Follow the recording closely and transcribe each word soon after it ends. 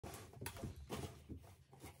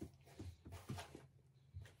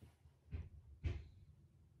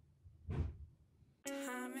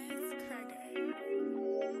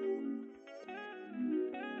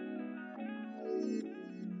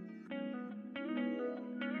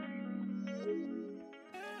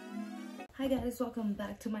Hi guys, welcome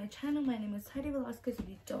back to my channel. My name is Heidi Velasquez. If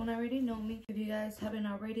you don't already know me, if you guys haven't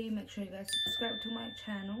already, make sure you guys subscribe to my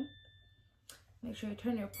channel. Make sure you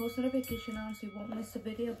turn your post notification on so you won't miss a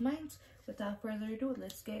video of mine. Without further ado,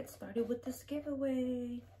 let's get started with this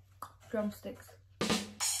giveaway. Drumsticks.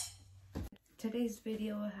 Today's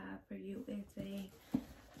video I have for you is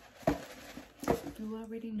you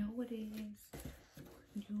already know what it is.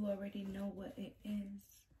 You already know what it is.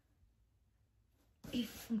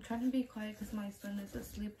 I'm trying to be quiet because my son is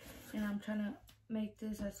asleep, and I'm trying to make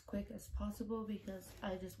this as quick as possible because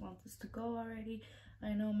I just want this to go already.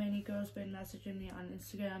 I know many girls been messaging me on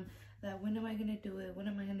Instagram that when am I gonna do it, when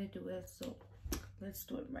am I gonna do it, so let's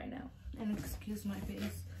do it right now. And excuse my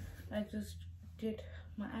face, I just did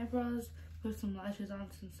my eyebrows, put some lashes on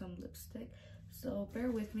and some lipstick, so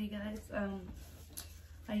bear with me guys.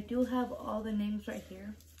 I do have all the names right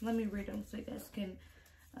here. Let me read them so you guys can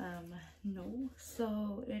know.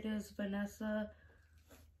 So it is Vanessa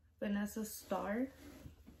Starr,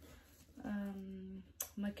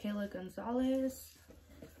 Michaela Gonzalez,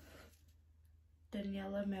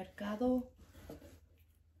 Daniela Mercado,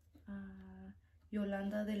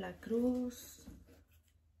 Yolanda de la Cruz,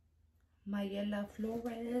 Mayela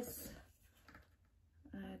Flores,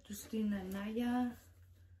 Justina Naya,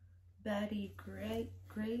 Betty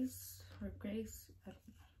Grace,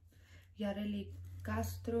 Yareli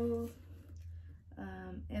Castro,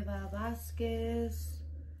 Eva Vasquez,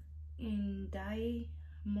 Indai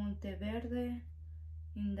Monteverde,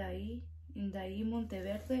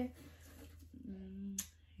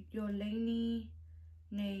 Yoleni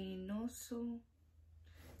Neynoso,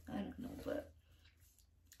 I don't know, but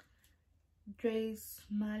Drace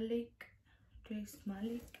Malik,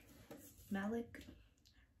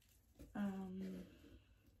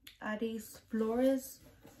 Adis Flores,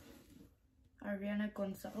 Ariana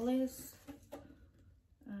Gonzalez,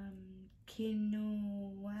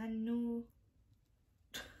 Kinuanu,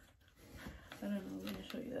 I don't know, I'm gonna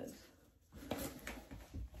show you guys.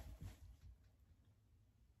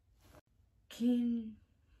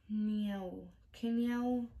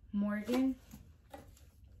 Kenyao Morgan,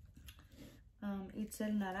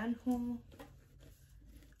 Itzel Naranjo,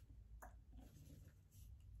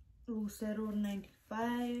 Lucero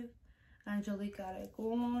 95, Angelica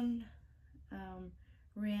Aragon,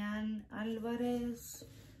 Rian Alvarez,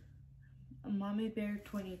 Mommy Bear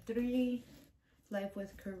 23, Life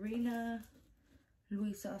with Karina,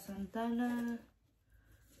 Luisa Santana,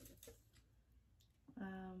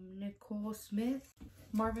 Nicole Smith,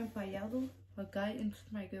 Marvin Payado, a guy into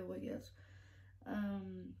my giveaway, yes.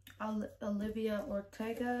 Olivia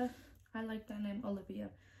Ortega, I like that name, Olivia.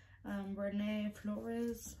 Renee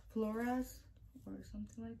Flores, or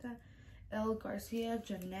something like that. El Garcia,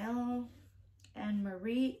 Janelle, and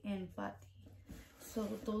Marie, and Fati. So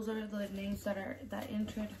those are the names that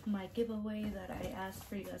entered my giveaway that I asked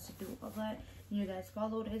for you guys to do all that, and you guys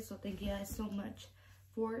followed it, so thank you guys so much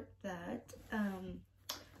for that.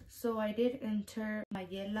 So I did enter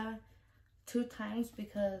Mayela 2 times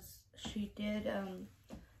because she did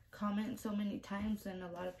comment so many times, and a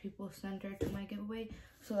lot of people sent her to my giveaway,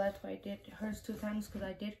 so that's why I did hers 2 times, because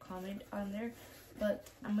I did comment on there. But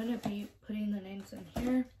I'm gonna be putting the names in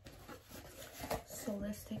here, so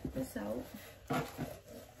let's take this out.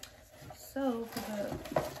 So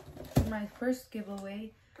for my first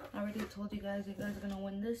giveaway, I already told you guys are gonna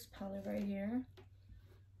win this palette right here,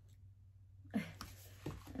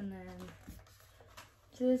 and then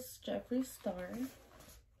this Jeffree Star.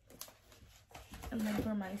 And then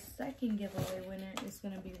for my second giveaway winner is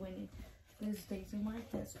going to be winning this Daisy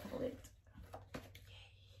Marquez palette.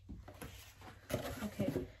 Yay.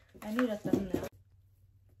 Okay, I need a thumbnail.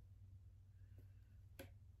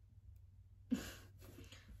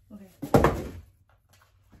 Okay.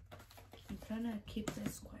 I'm trying to keep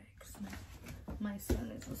this quiet because my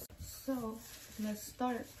son is asleep. So, let's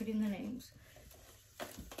start putting the names.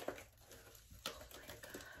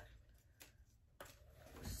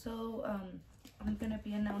 So, I'm gonna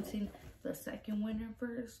be announcing the second winner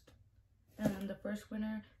first, and then the first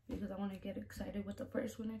winner, because I want to get excited with the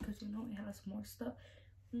first winner because you know it has more stuff.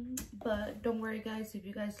 But don't worry guys, if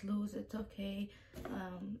you guys lose, it's okay.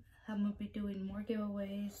 I'm gonna be doing more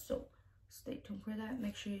giveaways, so stay tuned for that.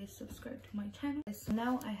 Make sure you subscribe to my channel. So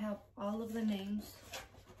now I have all of the names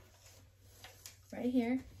right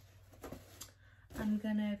here. I'm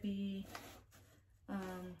gonna be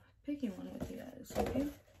picking one with you guys, okay?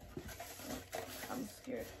 I'm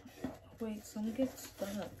scared. Wait, some get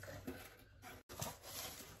stuck.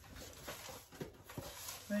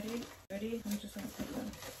 Ready? I'm just gonna pick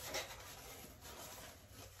them.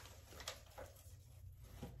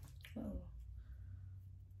 Oh.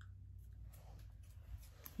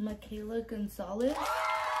 Michaela Gonzalez.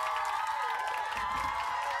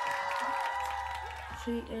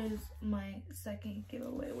 She is my second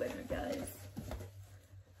giveaway winner, guys.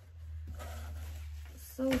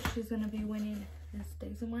 So she's gonna be winning this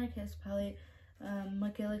Daisy Marquez palette.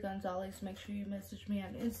 Michaela Gonzalez, make sure you message me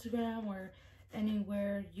on Instagram or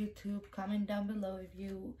anywhere, YouTube. Comment down below if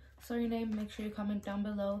you saw your name. Make sure you comment down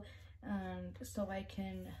below, and so I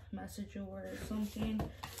can message you or something.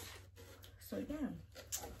 So yeah,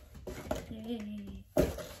 yay.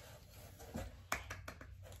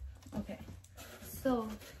 Okay, so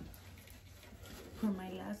for my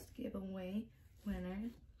last giveaway winner,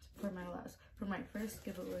 for my first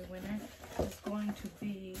giveaway winner, is going to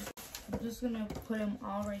be, I'm just gonna put them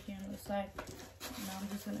all right here on the side. Now I'm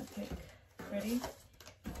just gonna pick. Ready?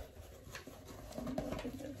 Look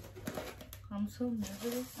at this. I'm so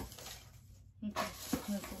nervous. Okay,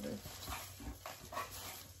 let's do this.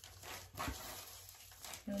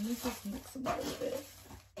 Let me just mix them a little bit.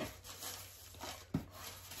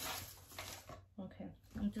 Okay,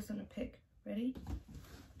 I'm just gonna pick. Ready?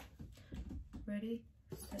 Ready,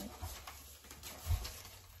 set.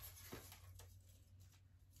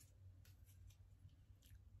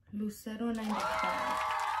 Lucero 95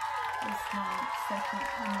 is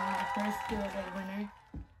my first giveaway winner.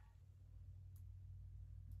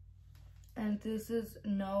 And this is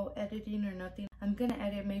no editing or nothing. I'm gonna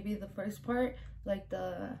edit maybe the first part, like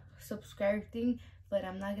the subscribe thing, but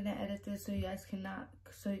I'm not gonna edit this so you guys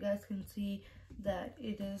can see that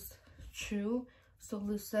it is true. So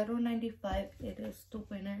Lucero 95, it is the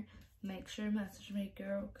winner. Make sure to message me,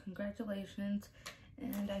 girl. Congratulations.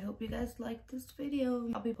 And I hope you guys like this video.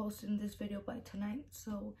 I'll be posting this video by tonight,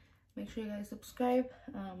 so make sure you guys subscribe.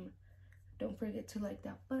 Don't forget to like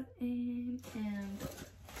that button, and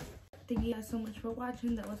thank you guys so much for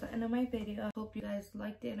watching. That was the end of my video. I hope you guys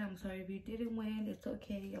liked it. I'm sorry if you didn't win. It's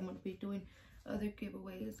okay. I'm gonna be doing other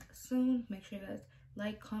giveaways soon. Make sure you guys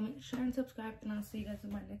like, comment, share, and subscribe, and I'll see you guys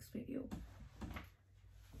in my next video.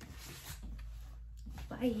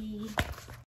 Bye.